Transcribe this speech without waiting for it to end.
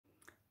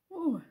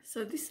Oh,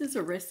 so this is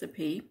a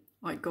recipe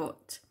I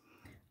got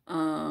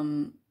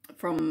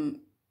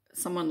from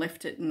someone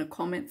left it in the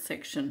comment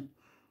section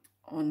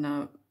on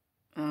the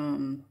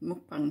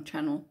mukbang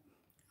channel.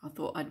 I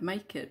thought I'd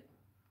make it.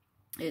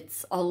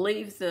 I'll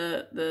leave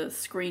the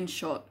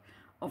screenshot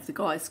of the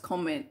guy's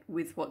comment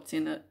with what's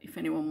in it if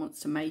anyone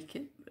wants to make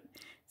it. But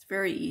it's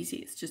very easy.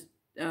 It's just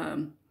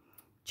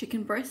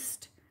chicken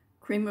breast,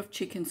 cream of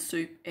chicken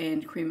soup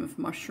and cream of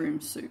mushroom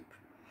soup.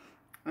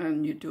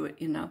 And you do it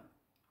in a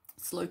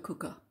slow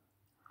cooker.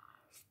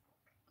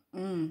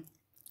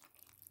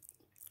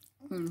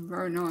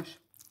 Very nice.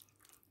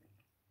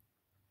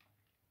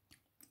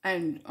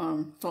 And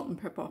salt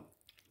and pepper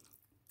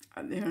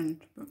at the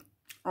end.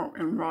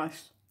 And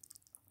rice.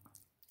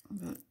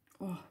 But,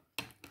 oh,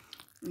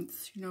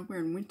 it's, you know, we're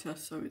in winter,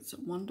 so it's a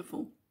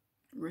wonderful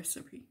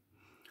recipe.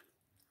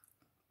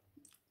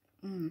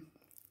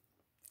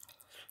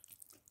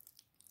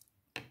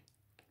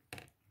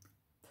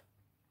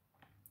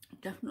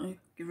 Definitely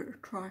give it a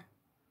try.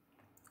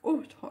 Oh,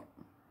 it's hot.